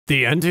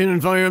the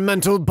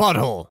anti-environmental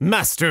bottle,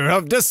 master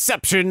of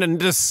deception and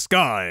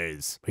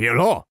disguise.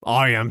 Hello,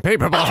 I am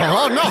Paper Bottle.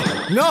 Oh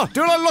no, no,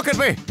 do not look at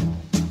me.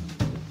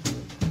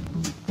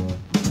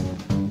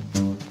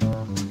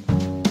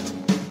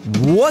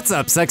 What's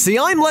up, sexy?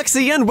 I'm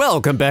Lexi, and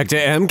welcome back to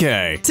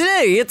EmKay.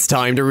 Today, it's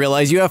time to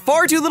realize you have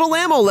far too little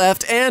ammo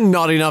left and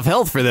not enough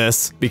health for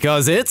this,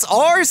 because it's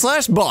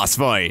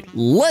r/Bossfight.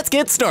 Let's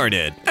get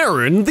started.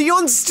 Aaron the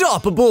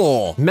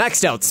Unstoppable.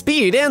 Maxed out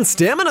speed and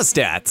stamina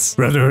stats.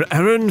 Brother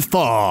Aaron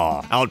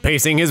Fa.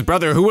 Outpacing his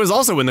brother who was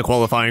also in the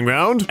qualifying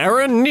round,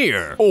 Aaron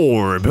Near.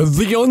 Orb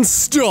the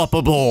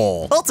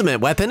Unstoppable.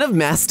 Ultimate weapon of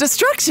mass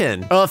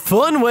destruction. A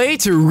fun way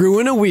to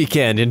ruin a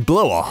weekend and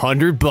blow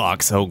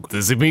 $100. Oh,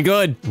 this would be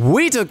good.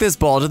 We took this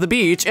ball to the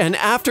beach, and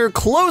after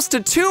close to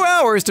 2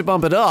 hours to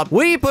bump it up,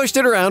 we pushed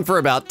it around for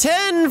about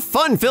 10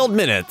 fun-filled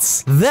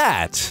minutes.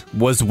 That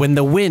was when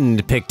the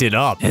wind picked it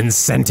up and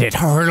sent it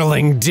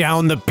hurtling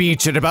down the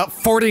beach at about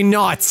 40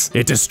 knots.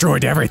 It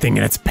destroyed everything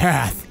in its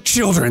path.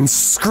 Children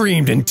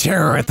screamed in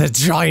terror at the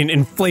giant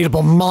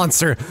inflatable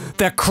monster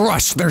that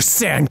crushed their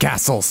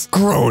sandcastles.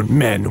 Grown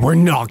men were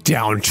knocked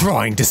down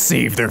trying to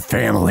save their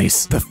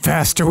families. The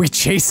faster we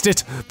chased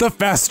it, the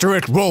faster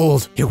it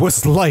rolled. It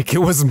was like it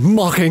was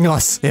mocking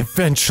us.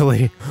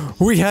 Eventually,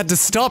 we had to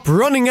stop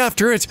running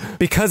after it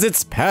because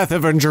its path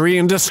of injury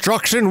and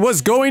destruction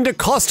was going to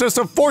cost us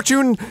a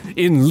fortune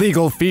in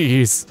legal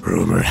fees.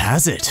 Rumor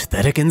has it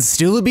that it can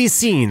still be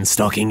seen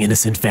stalking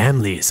innocent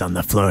families on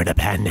the Florida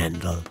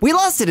Panhandle. We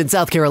lost it in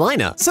South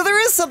Carolina, so there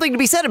is something to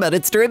be said about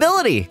its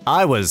durability.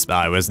 I was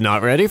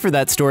not ready for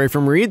that story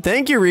from Reed.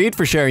 Thank you, Reed,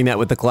 for sharing that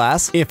with the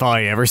class. If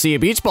I ever see a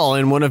beach ball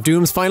in one of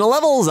Doom's final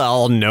levels,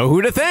 I'll know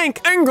who to thank.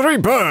 Angry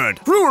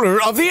Bird,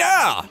 ruler of the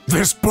air.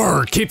 This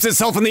bird keeps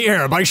itself in the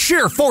air by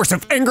sheer force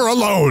of anger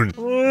alone.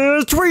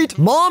 Tweet.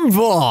 Mom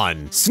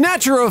Vaughn,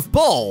 snatcher of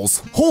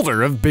balls,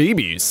 holder of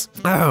babies.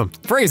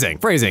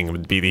 Phrasing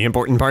would be the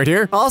important part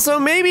here. Also,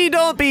 maybe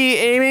don't be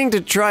aiming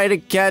to try to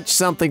catch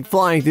something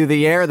flying through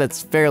the air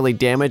that's fairly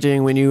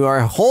damaging when you are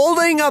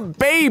holding a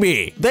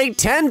baby. They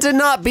tend to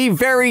not be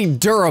very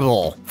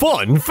durable.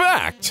 Fun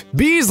fact,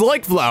 bees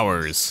like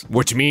flowers,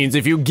 which means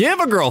if you give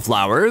a girl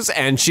flowers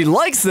and she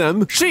likes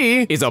them,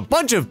 she is a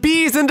bunch of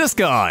bees in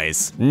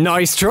disguise.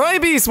 Nice try,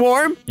 Bee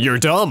Swarm. You're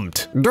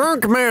dumped.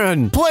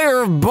 Dirkman,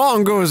 player of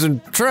bongos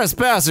and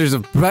trespassers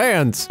of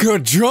bands.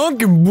 Got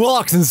drunk and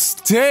walked on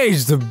stage.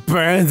 The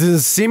bands and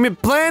see me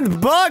playing the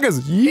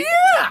bongos.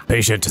 Yeah!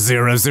 Patient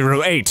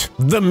 008,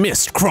 the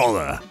Mist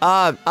Crawler.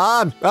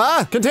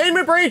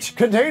 Containment breach!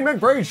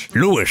 Containment breach!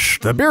 Lewis,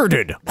 the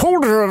bearded,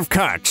 holder of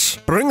cats,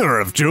 bringer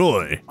of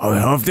joy. I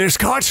love this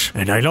cat,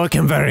 and I like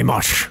him very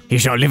much. He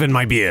shall live in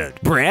my beard.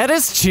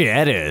 Bradis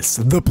Chaddis,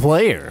 the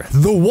player,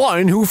 the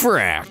one who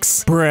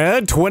fracks.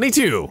 Brad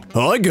 22.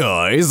 Hi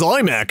guys,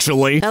 I'm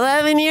actually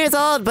 11 years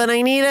old, but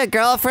I need a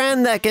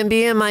girlfriend that can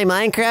be in my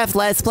Minecraft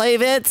Let's Play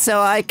vid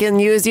so I can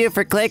use you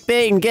for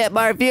clickbait and get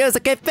more views.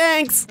 Okay,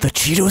 thanks. The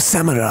Cheeto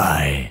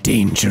Samurai,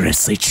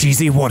 dangerously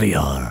cheesy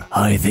warrior.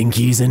 I think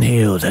he's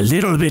inhaled a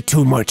little bit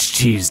too much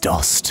cheese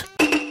dust.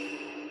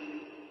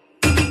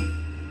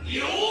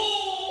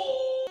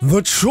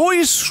 The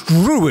Choice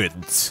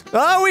Druids.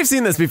 We've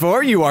seen this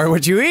before. You are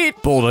what you eat.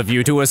 Bold of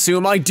you to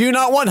assume I do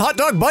not want hot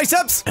dog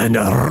biceps and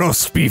a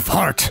roast beef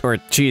heart. Or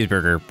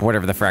cheeseburger,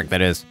 whatever the frack that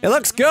is. It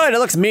looks good. It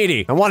looks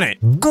meaty. I want it.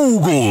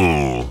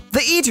 Google.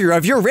 The Eater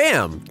of your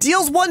RAM.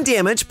 Deals 1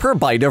 damage per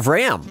bite of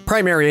RAM.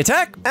 Primary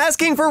attack,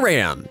 asking for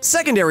RAM.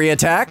 Secondary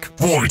attack,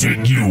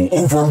 fighting you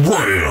over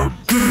RAM.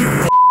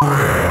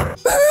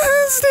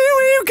 Stay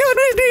away, you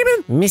goddamn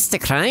demon! Mr.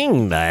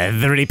 Crying,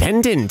 The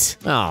Repentant.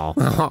 Oh.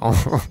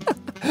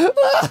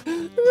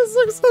 This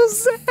looks so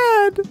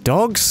sad.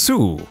 Dog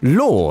Sue,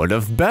 Lord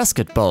of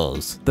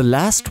Basketballs, the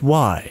last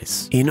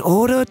wise. In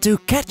order to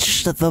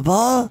catch the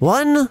ball,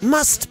 one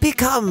must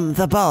become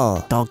the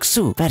ball. Dog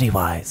Sue, very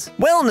wise.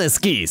 Wellness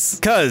geese,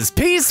 cause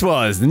peace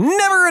was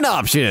never an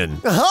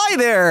option. Hi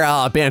there,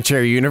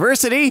 Bancher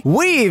University.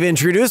 We've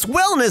introduced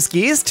wellness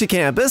geese to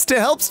campus to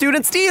help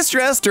students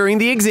de-stress during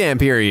the exam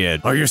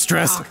period. Are you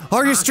stressed?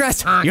 Are you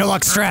stressed? You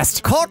look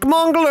stressed.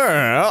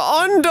 Cockmongler,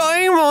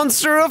 undying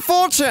monster of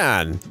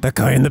 4chan. The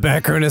guy in the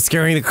background is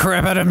scaring the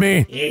crap out of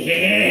me.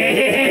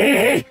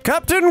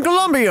 Captain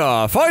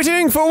Columbia,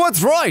 fighting for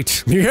what's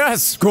right.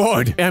 Yes,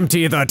 good.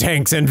 Empty the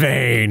tanks in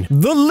vain.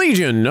 The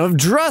Legion of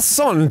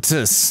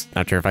Drasantis.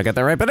 Not sure if I got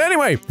that right, but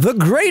anyway. The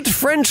Great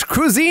French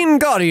Cuisine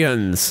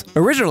Guardians.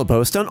 Original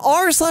post on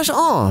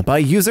r/ah by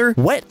user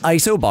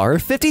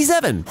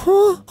WetIsobar57.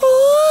 Oh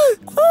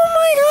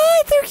my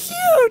god, they're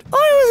cute.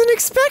 I wasn't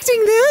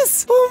expecting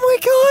this. Oh my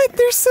god,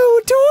 they're so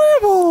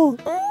adorable.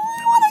 I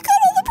want to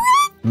cuddle the bread.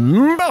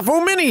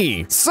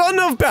 Baphomet, son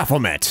of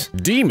Baphomet,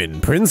 demon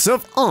prince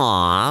of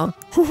Aw.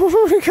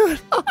 Oh my god.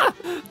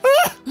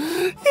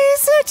 He's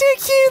such a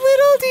cute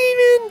little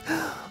demon.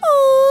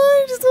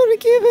 Oh, I just want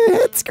to give it a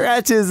head scratch.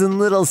 scratches and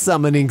little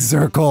summoning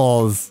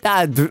circles.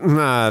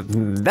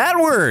 That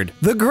word.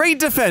 The Great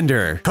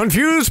Defender.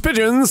 Confused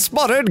pigeons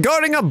spotted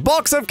guarding a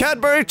box of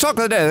Cadbury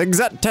chocolate eggs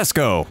at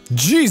Tesco.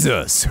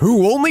 Jesus,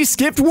 who only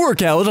skipped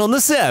workout on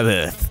the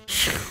Sabbath.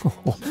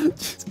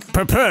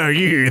 Prepare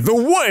ye the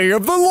way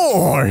of the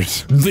Lord.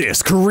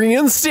 This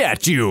Korean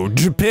statue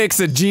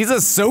depicts a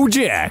Jesus so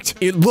jacked,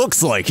 it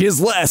looks like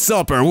his last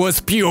supper was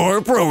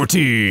pure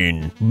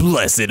protein.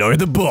 Blessed are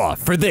the buff,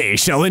 for they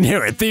shall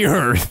inherit the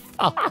earth.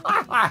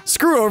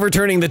 Screw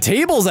overturning the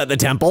tables at the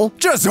temple.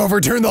 Just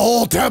overturn the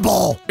whole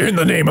temple. In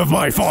the name of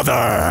my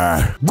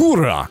father.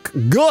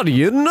 Gurak,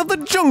 guardian of the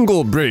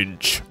jungle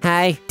bridge.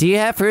 Hi, do you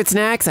have fruit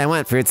snacks? I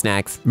want fruit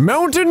snacks.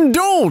 Mountain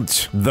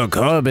Don't, the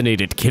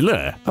carbonated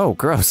killer. Oh,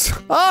 gross.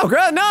 Oh,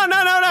 gross.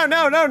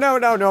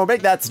 No.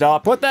 Make that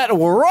stop. Put that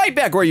right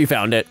back where you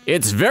found it.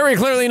 It's very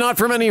clearly not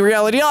from any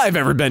reality I've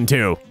ever been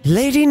to.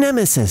 Lady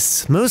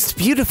Nemesis, most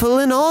beautiful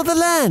in all the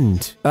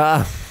land.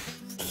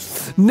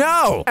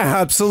 No,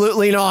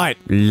 absolutely not.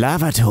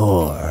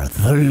 Lavator,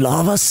 the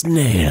lava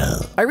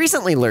snail. I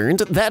recently learned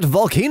that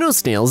volcano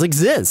snails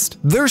exist.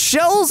 Their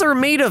shells are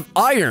made of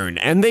iron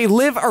and they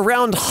live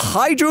around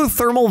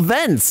hydrothermal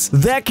vents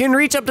that can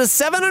reach up to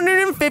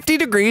 750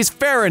 degrees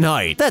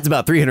Fahrenheit. That's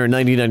about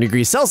 399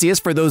 degrees Celsius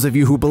for those of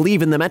you who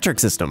believe in the metric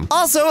system.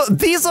 Also,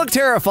 these look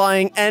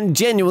terrifying and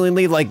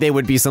genuinely like they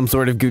would be some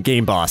sort of good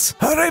game boss.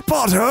 Harry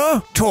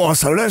Potter,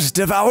 torsoless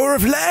devourer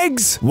of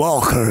legs,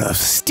 walker of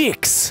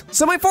sticks.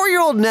 So my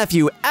 4-year-old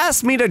nephew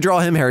asked me to draw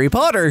him Harry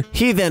Potter.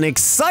 He then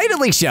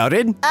excitedly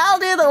shouted, I'll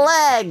do the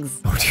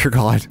legs. Oh dear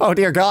God. Oh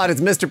dear God,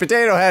 it's Mr.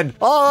 Potato Head.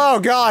 Oh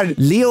God.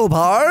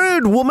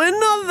 Leopard, woman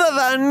of the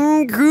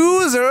Van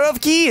Cruiser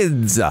of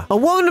kids. A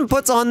woman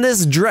puts on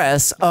this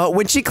dress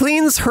when she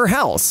cleans her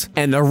house.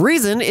 And the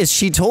reason is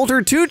she told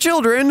her 2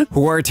 children,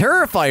 who are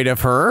terrified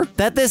of her,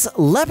 that this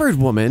leopard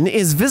woman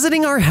is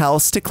visiting our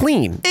house to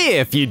clean.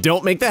 If you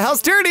don't make the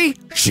house dirty,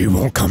 she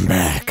won't come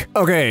back.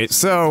 Okay,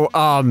 so,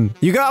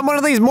 you got one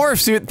of these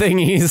morph suit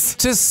thingies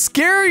to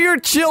scare your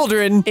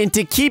children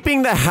into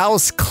keeping the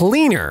house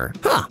cleaner.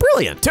 Huh,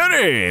 brilliant.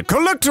 Terry,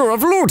 collector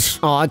of loot.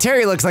 Aw,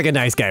 Terry looks like a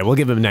nice guy. We'll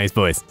give him a nice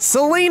voice.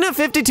 Selena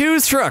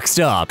 52's truck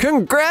stop.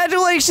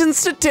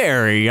 Congratulations to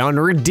Terry on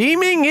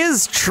redeeming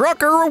his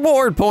trucker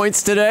reward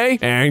points today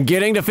and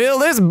getting to fill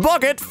this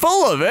bucket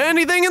full of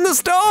anything in the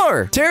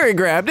store. Terry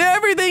grabbed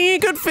everything he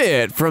could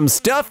fit, from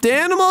stuffed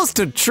animals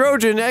to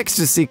Trojan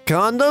ecstasy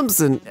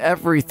condoms and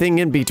everything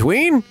in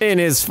between, in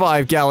his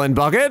 5-gallon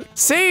bucket.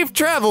 Safe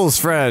travels,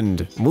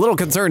 friend. I'm a little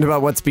concerned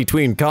about what's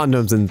between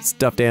condoms and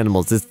stuffed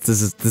animals.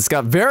 This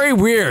got very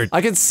weird.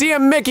 I can see a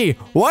Mickey.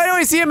 Why do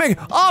I see a Mickey?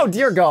 Oh,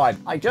 dear God.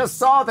 I just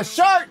saw the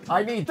shark.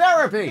 I need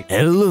therapy.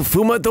 El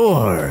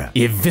Fumador,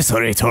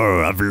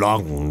 eviscerator of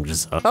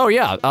lungs. Oh,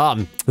 yeah.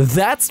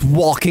 That's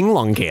walking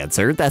lung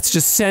cancer. That's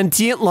just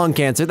sentient lung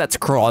cancer that's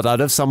crawled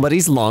out of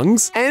somebody's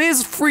lungs and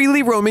is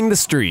freely roaming the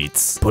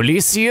streets.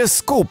 Policia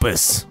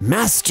Scopus,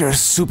 master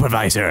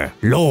supervisor,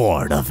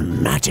 lord of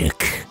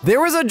magic.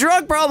 There was a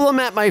drug problem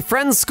at my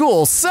friend's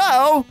school,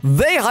 so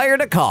they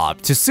hired a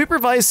cop to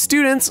supervise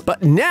students,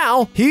 but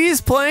now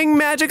he's playing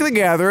Magic the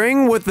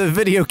Gathering with the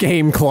video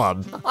game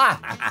club.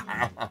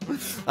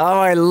 Oh,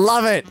 I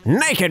love it.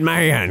 Naked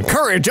man,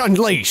 courage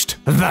unleashed.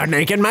 The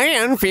naked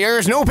man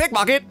fears no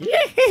pickpocket.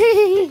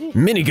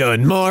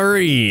 Minigun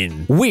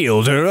Maureen,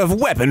 wielder of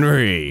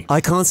weaponry.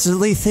 I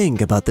constantly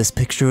think about this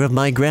picture of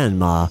my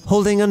grandma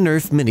holding a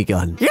Nerf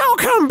minigun. Y'all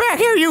come back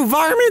here, you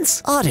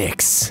varmints.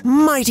 Onyx,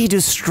 mighty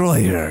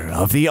destroyer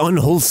of the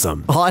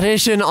unwholesome.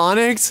 Oddish and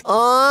Onyx?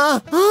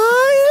 Look at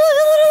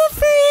the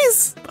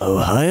face.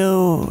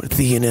 Ohio,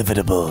 the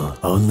inevitable.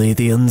 Only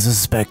the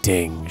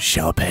unsuspecting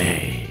shall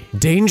pay.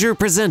 Danger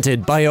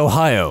presented by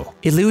Ohio.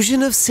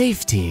 Illusion of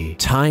safety.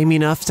 Time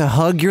enough to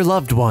hug your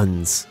loved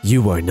ones.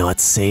 You are not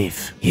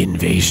safe.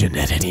 Invasion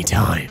at any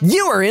time.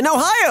 You are in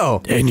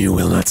Ohio! And you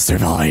will not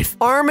survive.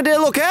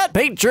 Armadillo cat,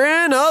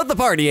 patron of the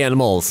party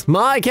animals.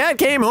 My cat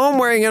came home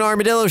wearing an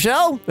armadillo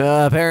shell.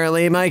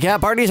 Apparently my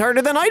cat parties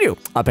harder than I do.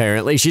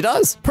 Apparently she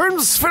does.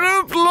 Prince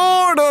Philip,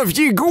 Lord of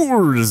Ye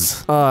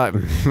Ghouls.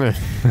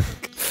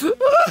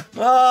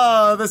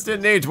 Oh, this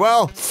didn't age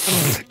well.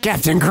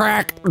 Captain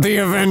Crack, the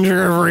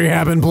Avenger of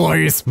rehab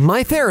employees.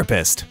 My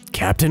therapist.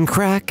 Captain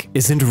Crack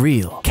isn't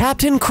real.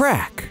 Captain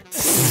Crack.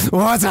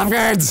 What's up,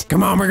 kids?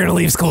 Come on, we're gonna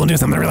leave school and do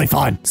something really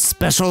fun.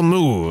 Special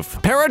move.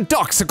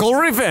 Paradoxical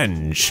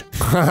revenge.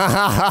 The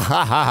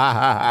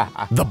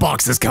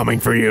box is coming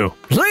for you.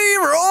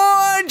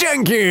 Leroy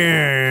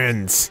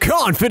Jenkins.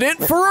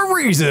 Confident for a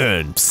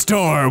reason.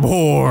 Star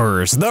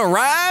Wars, the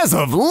rise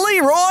of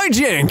Leroy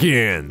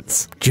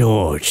Jenkins.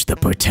 George the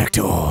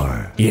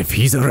Protector. If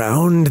he's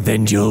around,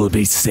 then you'll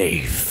be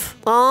safe.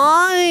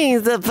 Oh,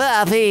 he's a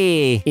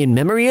puppy. In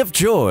memory of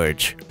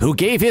George, who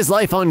gave his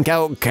life on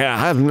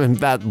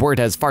that word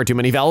has far too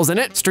many vowels in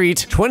it.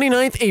 Street,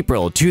 29th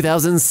April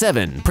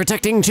 2007,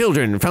 protecting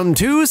children from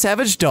 2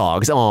 savage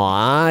dogs.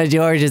 Aw,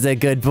 George is a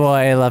good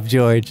boy. I love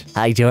George.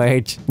 Hi,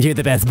 George. You're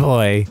the best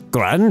boy.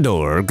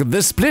 Grandorg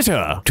the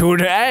Splitter.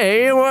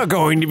 Today we're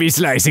going to be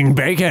slicing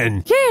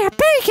bacon. Yeah,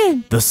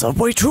 bacon. The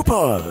Subway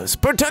Troopers,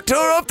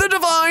 protector of the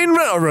divine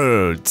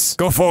railroads.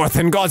 Go forth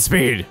and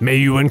Godspeed. May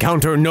you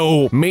encounter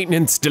no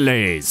maintenance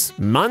delays.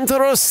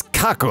 Mantaros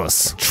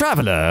Kakos,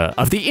 traveler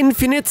of the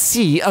infinite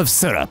sea of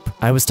syrup.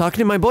 I was talking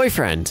to my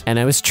boyfriend, and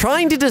I was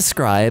trying to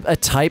describe a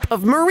type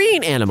of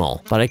marine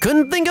animal, but I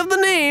couldn't think of the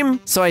name,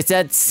 so I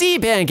said sea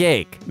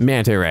pancake.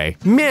 Manta ray.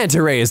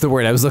 Manta ray is the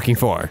word I was looking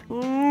for.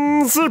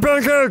 Sea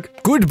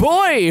pancake. Good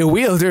boy,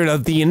 wielder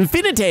of the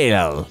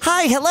Infinitail.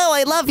 Hi, hello,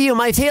 I love you.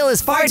 My tail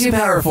is far too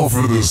powerful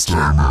For this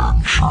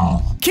dimension.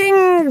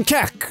 King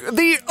Tech,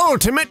 the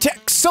ultimate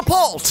tech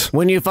support.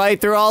 When you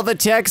fight through all the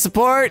tech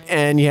support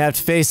and you have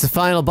to face the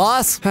final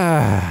boss.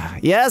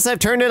 Yes, I've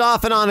turned it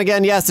off and on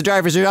again. Yes, the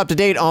drivers are up to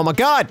date. Oh my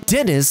god.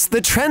 Dennis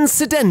the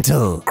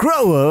Transcendental,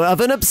 grower of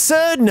an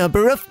absurd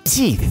number of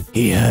teeth.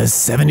 He has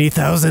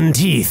 70,000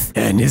 teeth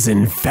and is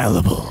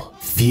infallible.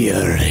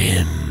 Fear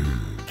him.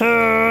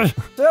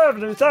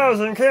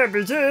 70,000 can't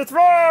be teeth,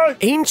 right?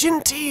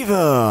 Ancient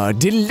Tiva,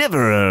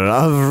 deliverer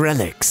of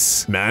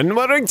relics. Man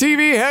wearing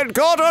TV head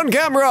caught on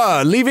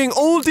camera, leaving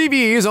old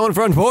TVs on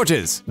front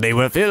porches. They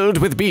were filled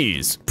with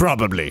bees,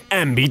 probably.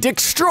 Ambi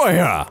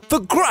Destroyer, the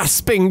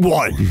grasping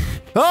one.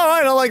 Oh,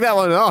 I don't like that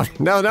one. Oh,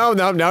 no,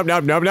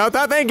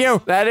 thank you.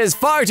 That is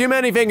far too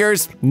many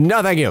fingers.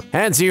 No, thank you.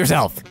 Answer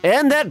yourself.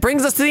 And that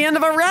brings us to the end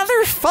of a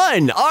rather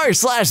fun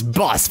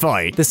r/boss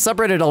fight. This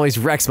subreddit always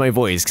wrecks my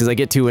voice because I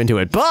get too into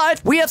it,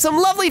 but we have some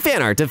lovely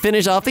fan art to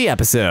finish off the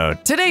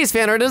episode. Today's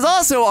fan art is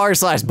also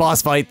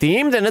r/boss fight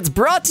themed, and it's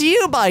brought to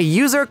you by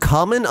user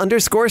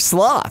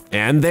common_sloth.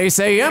 And they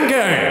say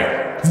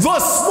EmKay, the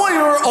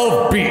slayer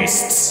of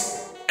beasts.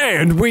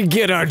 And we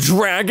get a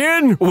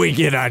dragon? We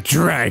get a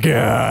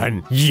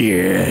dragon.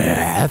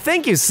 Yeah.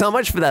 Thank you so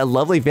much for that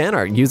lovely fan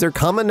art, user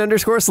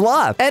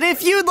common_sloth. And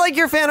if you'd like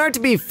your fan art to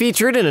be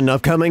featured in an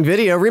upcoming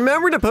video,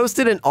 remember to post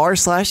it in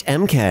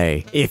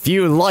r/EmKay. If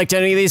you liked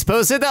any of these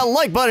posts, hit that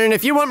like button.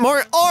 If you want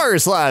more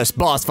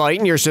r/boss fight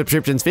in your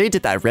subscriptions feed,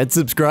 hit that red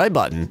subscribe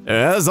button.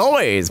 As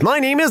always, my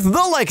name is the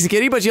Lexi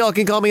Kitty, but y'all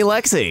can call me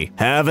Lexi.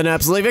 Have an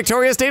absolutely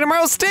victorious day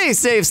tomorrow. Stay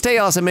safe, stay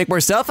awesome, make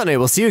more stuff, and I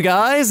will see you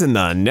guys in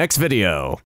the next video.